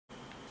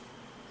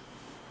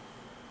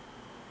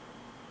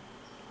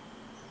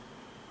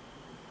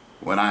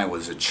when I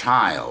was a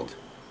child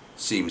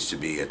seems to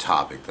be a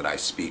topic that I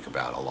speak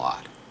about a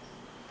lot.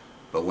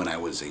 But when I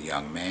was a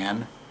young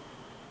man,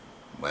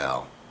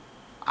 well,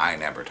 I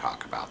never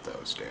talk about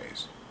those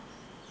days.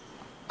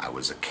 I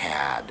was a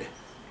cad.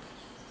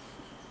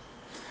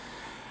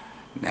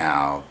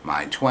 Now,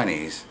 my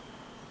 20s,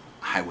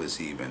 I was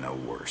even a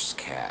worse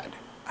cad,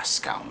 a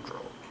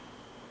scoundrel.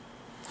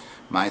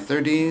 My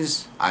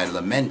 30s, I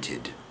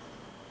lamented.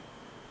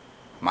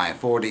 My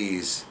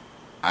 40s,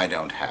 I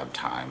don't have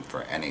time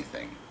for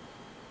anything.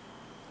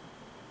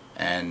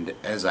 And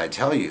as I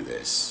tell you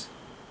this,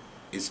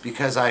 it's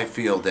because I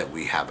feel that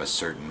we have a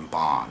certain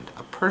bond,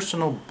 a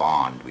personal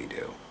bond we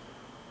do.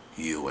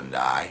 You and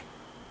I,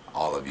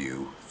 all of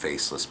you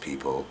faceless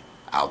people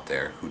out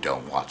there who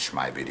don't watch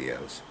my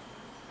videos.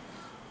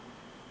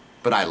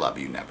 But I love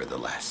you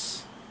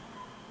nevertheless.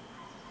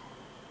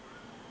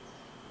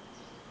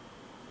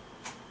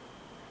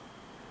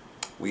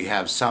 We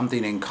have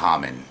something in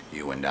common,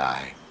 you and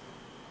I.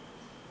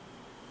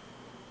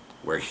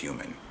 We're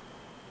human.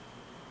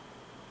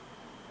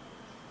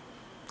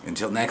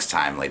 Until next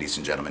time, ladies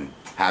and gentlemen,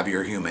 have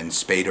your humans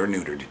spayed or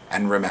neutered,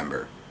 and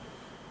remember,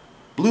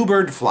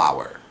 Bluebird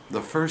Flower,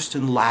 the first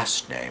and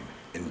last name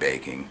in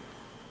baking.